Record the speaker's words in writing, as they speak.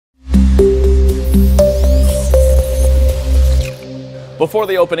Before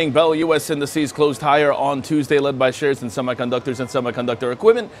the opening bell, U.S. indices closed higher on Tuesday, led by shares in semiconductors and semiconductor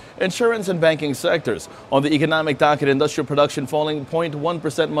equipment, insurance and banking sectors. On the economic docket, industrial production falling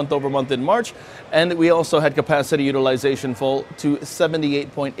 0.1% month over month in March, and we also had capacity utilization fall to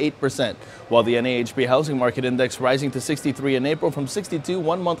 78.8%, while the NAHB housing market index rising to 63 in April from 62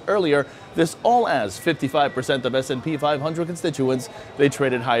 1 month earlier. This all as 55% of S&P 500 constituents. They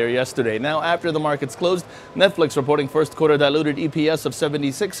traded higher yesterday. Now, after the markets closed, Netflix reporting first quarter diluted EPS of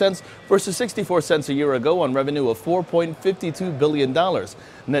 76 cents versus 64 cents a year ago on revenue of $4.52 billion.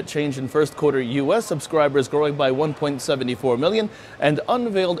 Net change in first quarter U.S. subscribers growing by 1.74 million and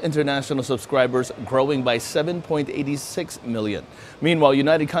unveiled international subscribers growing by 7.86 million. Meanwhile,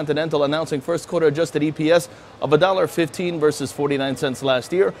 United Continental announcing first quarter adjusted EPS of $1.15 versus 49 cents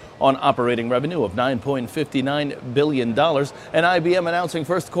last year on operating revenue of $9.59 billion. And IBM announcing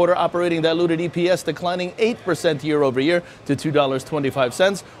first quarter operating diluted EPS declining 8% year over year to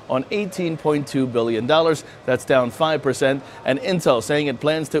 $2.25 on $18.2 billion. That's down 5%. And Intel saying it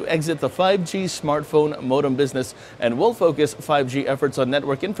plans to exit the 5G smartphone modem business and will focus 5G efforts on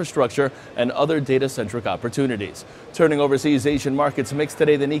network infrastructure and other data-centric opportunities. Turning overseas, Asian markets mixed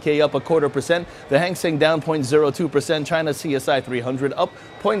today. The Nikkei up 0.25%, the Hang Seng down 0.02%, China CSI 300 up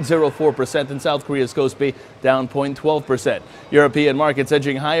 0.04%, and South Korea's Kospi down 0.12%. European markets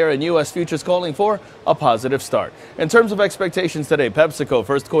edging higher and U.S. futures calling for a positive start. In terms of expectations today, PepsiCo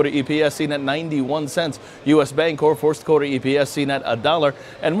first quarter EPS seen at 91 cents, U.S. Bancorp first quarter EPS seen at $1,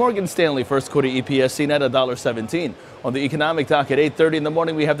 and Morgan Stanley first quarter EPS seen at $1.17. On the economic docket, 8:30 in the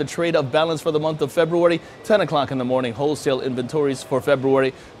morning, we have the trade of balance for the month of February. 10 o'clock in the morning, wholesale inventories for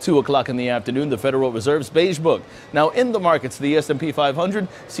February. 2 o'clock in the afternoon, the Federal Reserve's Beige Book. Now in the markets, the S&P 500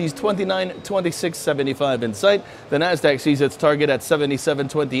 sees 29.2675 in sight. The Nasdaq sees its target at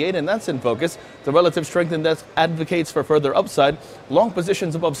 77.28, and that's in focus. The relative strength index advocates for further upside. Long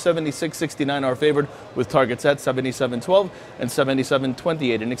positions above 76.69 are favored, with targets at 77.12 and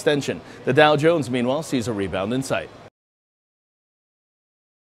 77.28 in extension. The Dow Jones, meanwhile, sees a rebound in sight.